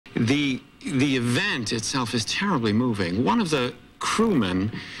The event itself is terribly moving. One of the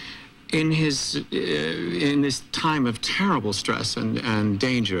crewmen, in this time of terrible stress and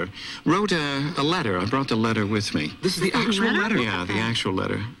danger, wrote a letter. I brought the letter with me. This is the actual letter? Yeah, the actual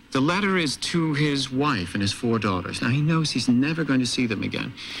letter. The letter is to his wife and his 4 daughters. Now, he knows he's never going to see them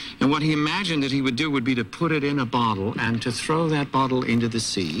again. And what he imagined that he would do would be to put it in a bottle and to throw that bottle into the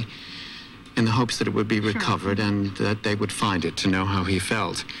sea in the hopes that it would be recovered and that they would find it to know how he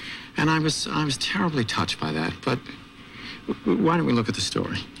felt. And I was terribly touched by that. But why don't we look at the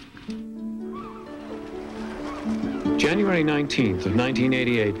story? January 19th of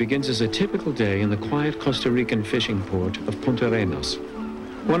 1988 begins as a typical day in the quiet Costa Rican fishing port of Punta Arenas.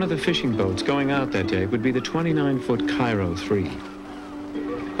 One of the fishing boats going out that day would be the 29-foot Cairo 3.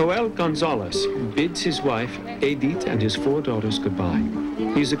 Joel Gonzalez bids his wife, Edith, and his 4 daughters goodbye.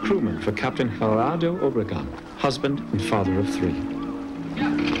 He's a crewman for Captain Gerardo Obregon, husband and father of 3.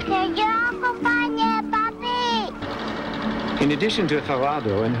 In addition to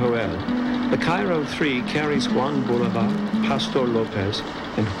Gerardo and Joel, the Cairo 3 carries Juan Bolivar, Pastor Lopez,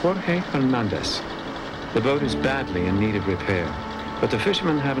 and Jorge Hernandez. The boat is badly in need of repair, but the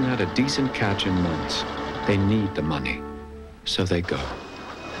fishermen haven't had a decent catch in months. They need the money, so they go.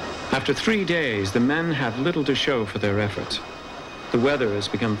 After 3 days, the men have little to show for their efforts. The weather has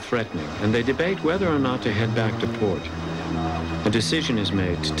become threatening, and they debate whether or not to head back to port. A decision is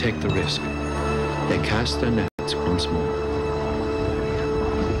made to take the risk. They cast their nets once more.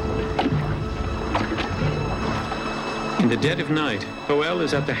 In the dead of night, Joel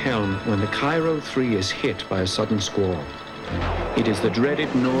is at the helm when the Cairo 3 is hit by a sudden squall. It is the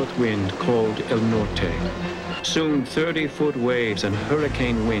dreaded north wind called El Norte. Soon 30-foot waves and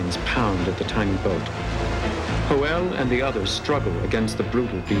hurricane winds pound at the tiny boat. Joel and the others struggle against the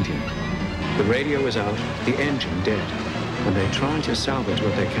brutal beating. The radio is out, the engine dead, and they try to salvage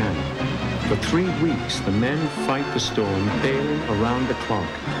what they can. For 3 weeks, the men fight the storm, bailing around the clock.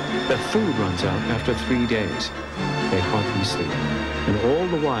 Their food runs out after 3 days. They hardly sleep, and all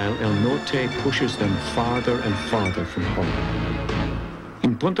the while El Norte pushes them farther and farther from home.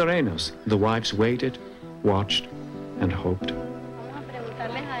 In Punta Arenas, the wives waited, watched, and hoped.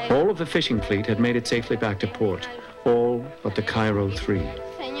 All of the fishing fleet had made it safely back to port, all but the Cairo 3.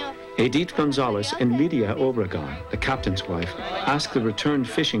 Edith Gonzalez and Lydia Obregon, the captain's wife, ask the returned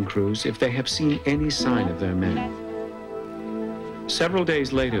fishing crews if they have seen any sign of their men. Several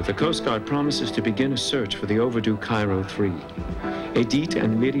days later, the Coast Guard promises to begin a search for the overdue Cairo 3. Edith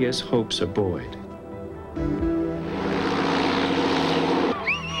and Lydia's hopes are buoyed.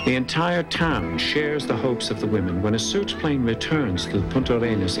 The entire town shares the hopes of the women when a search plane returns to the Punta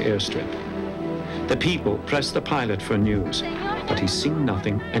Arenas airstrip. The people press the pilot for news, but he's seen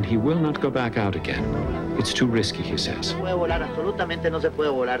nothing and he will not go back out again. It's too risky, he says.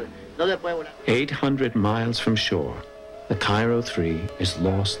 800 miles from shore, the Cairo 3 is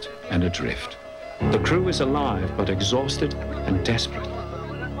lost and adrift. The crew is alive but exhausted and desperate.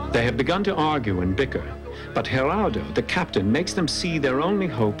 They have begun to argue and bicker, but Gerardo, the captain, makes them see their only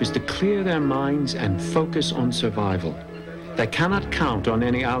hope is to clear their minds and focus on survival. They cannot count on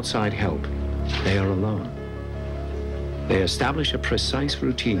any outside help. They are alone. They establish a precise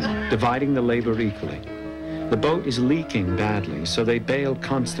routine, dividing the labor equally. The boat is leaking badly, so they bail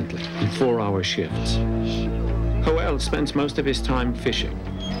constantly in 4-hour shifts. Joel spends most of his time fishing.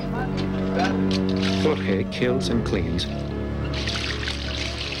 Jorge kills and cleans.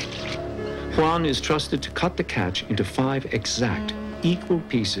 Juan is trusted to cut the catch into 5 exact, equal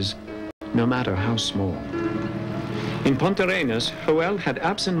pieces, no matter how small. In Punta Arenas, Joel had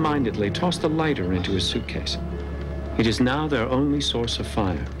absent-mindedly tossed a lighter into his suitcase. It is now their only source of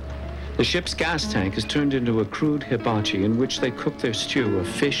fire. The ship's gas tank is turned into a crude hibachi in which they cook their stew of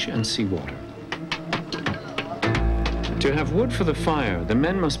fish and seawater. To have wood for the fire, the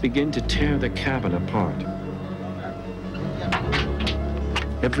men must begin to tear the cabin apart.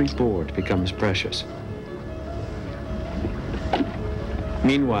 Every board becomes precious.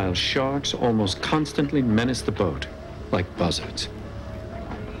 Meanwhile, sharks almost constantly menace the boat, like buzzards.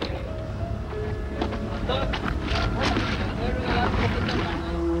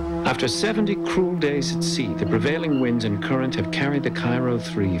 After 70 cruel days at sea, the prevailing winds and current have carried the Cairo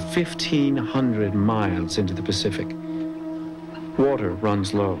 3 1,500 miles into the Pacific. Water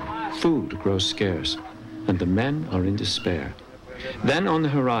runs low, food grows scarce, and the men are in despair. Then on the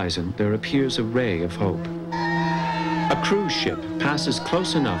horizon, there appears a ray of hope. A cruise ship passes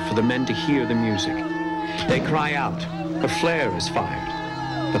close enough for the men to hear the music. They cry out. A flare is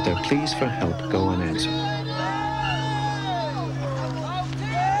fired, but their pleas for help go unanswered.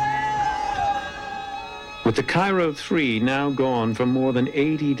 With the Cairo 3 now gone for more than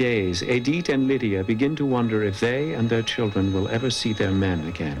 80 days, Edith and Lydia begin to wonder if they and their children will ever see their men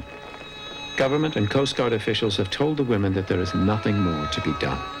again. Government and Coast Guard officials have told the women that there is nothing more to be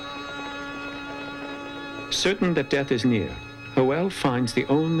done. Certain that death is near, Joel finds the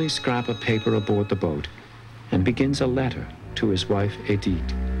only scrap of paper aboard the boat and begins a letter to his wife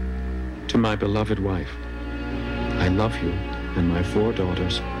Edith. To my beloved wife, I love you and my 4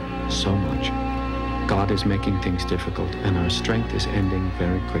 daughters so much. God is making things difficult and our strength is ending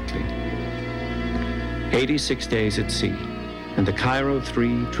very quickly. 86 days at sea, and the Cairo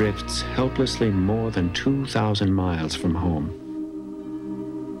 3 drifts helplessly more than 2,000 miles from home.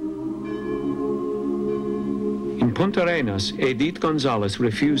 In Punta Arenas, Edith Gonzalez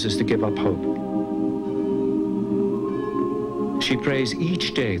refuses to give up hope. She prays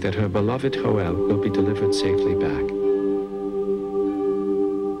each day that her beloved Joel will be delivered safely back.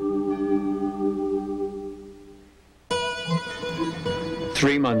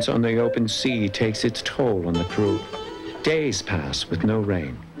 Three months on the open sea takes its toll on the crew. Days pass with no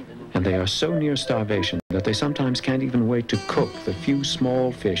rain, and they are so near starvation that they sometimes can't even wait to cook the few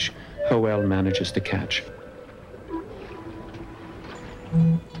small fish Joel manages to catch.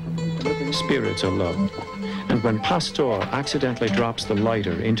 Spirits are low, and when Pastor accidentally drops the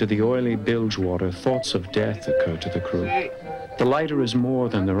lighter into the oily bilge water, thoughts of death occur to the crew. The lighter is more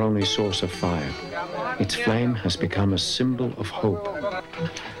than their only source of fire. Its flame has become a symbol of hope.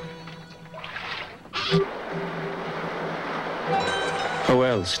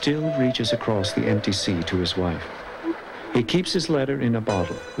 Joel still reaches across the empty sea to his wife. He keeps his letter in a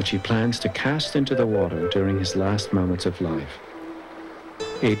bottle, which he plans to cast into the water during his last moments of life.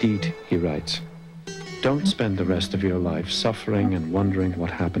 Edith, he writes, don't spend the rest of your life suffering and wondering what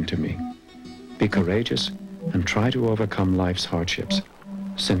happened to me. Be courageous and try to overcome life's hardships,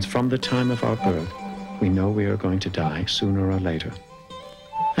 since from the time of our birth, we know we are going to die sooner or later.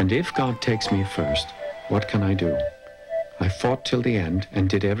 And if God takes me first, what can I do? I fought till the end and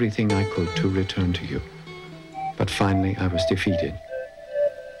did everything I could to return to you. But finally I was defeated.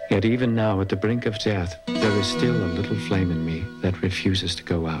 Yet even now at the brink of death, there is still a little flame in me that refuses to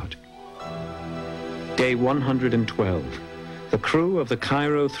go out. Day 112. The crew of the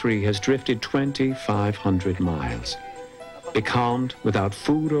Cairo 3 has drifted 2,500 miles. Becalmed, without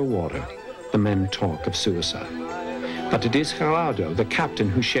food or water, the men talk of suicide. But it is Gerardo, the captain,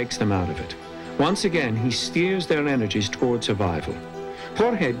 who shakes them out of it. Once again, he steers their energies toward survival.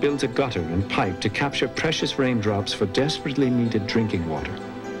 Jorge builds a gutter and pipe to capture precious raindrops for desperately needed drinking water.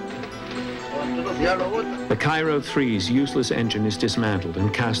 The Cairo 3's useless engine is dismantled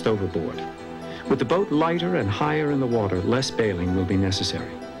and cast overboard. With the boat lighter and higher in the water, less bailing will be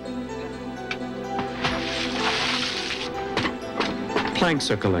necessary.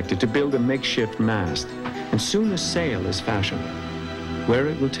 Planks are collected to build a makeshift mast, and soon a sail is fashioned. Where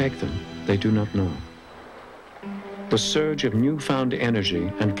it will take them, they do not know. The surge of newfound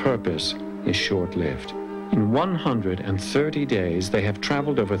energy and purpose is short-lived. In 130 days, they have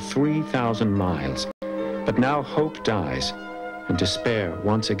traveled over 3,000 miles, but now hope dies, and despair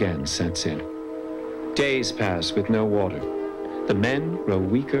once again sets in. Days pass with no water. The men grow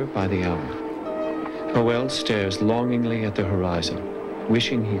weaker by the hour. Joel stares longingly at the horizon,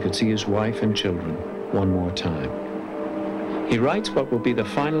 wishing he could see his wife and children one more time. He writes what will be the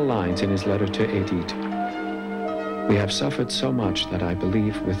final lines in his letter to Edith. We have suffered so much that I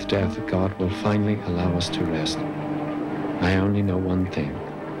believe with death God will finally allow us to rest. I only know one thing,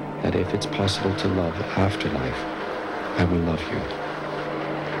 that if it's possible to love after life, I will love you.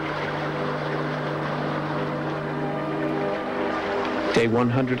 Day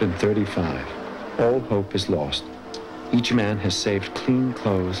 135. All hope is lost. Each man has saved clean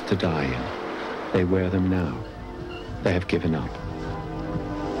clothes to die in. They wear them now. They have given up.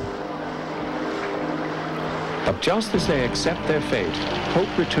 But just as they accept their fate,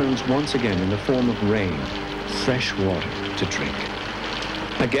 hope returns once again in the form of rain, fresh water to drink.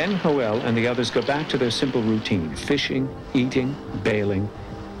 Again, Joel and the others go back to their simple routine, fishing, eating, bailing,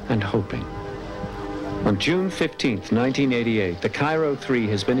 and hoping. On June 15th, 1988, the Cairo 3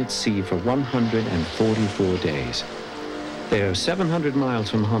 has been at sea for 144 days. They are 700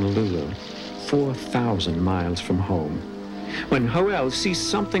 miles from Honolulu, 4,000 miles from home, when Joel sees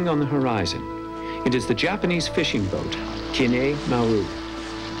something on the horizon. It is the Japanese fishing boat, Kinei Maru.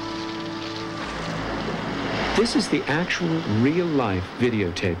 This is the actual, real-life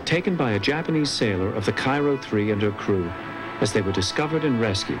videotape taken by a Japanese sailor of the Cairo 3 and her crew as they were discovered and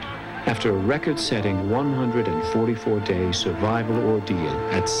rescued after a record-setting 144-day survival ordeal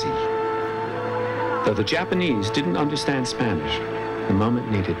at sea. Though the Japanese didn't understand Spanish, the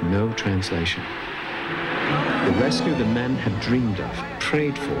moment needed no translation. The rescue the men had dreamed of,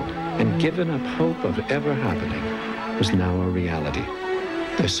 prayed for, and given up hope of ever happening was now a reality.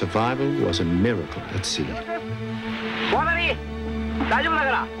 Their survival was a miracle at sea.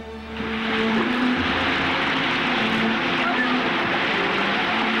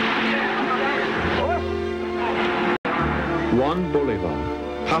 Juan Bolivar,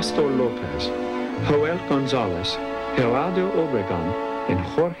 Pastor Lopez, Joel Gonzalez, Gerardo Obregon, and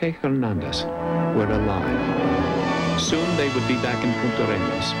Jorge Hernandez were alive. Soon they would be back in Punta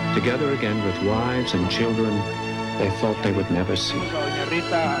Arenas, together again with wives and children they thought they would never see.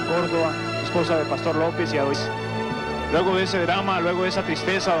 Luego de ese drama, luego de esa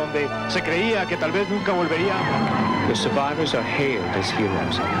tristeza donde se creía que tal vez nunca volvería. The survivors are hailed as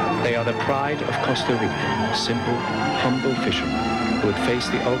heroes. They are the pride of Costa Rica, simple, humble fishermen who had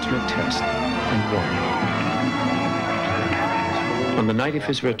faced the ultimate test and won. On the night of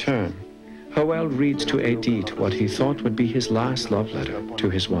his return, Joel reads to Edith what he thought would be his last love letter to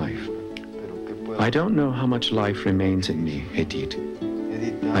his wife. I don't know how much life remains in me, Edith.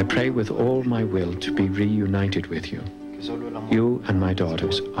 I pray with all my will to be reunited with you. You and my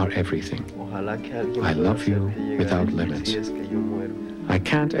daughters are everything. I love you without limits. I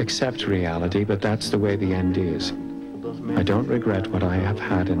can't accept reality, but that's the way the end is. I don't regret what I have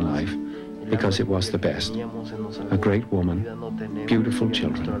had in life, because it was the best. A great woman, beautiful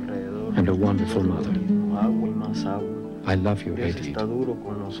children, and a wonderful mother. I love you, Edith.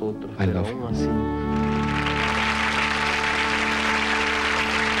 I love you.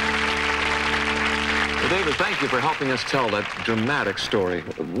 David, thank you for helping us tell that dramatic story.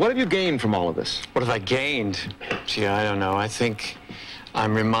 What have you gained from all of this? What have I gained? Gee, I don't know. I think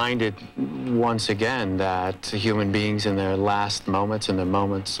I'm reminded once again that human beings in their last moments, in their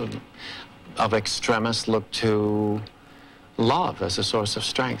moments of extremis, look to love as a source of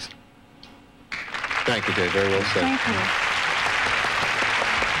strength. Thank you, Dave. Very well said. Thank you.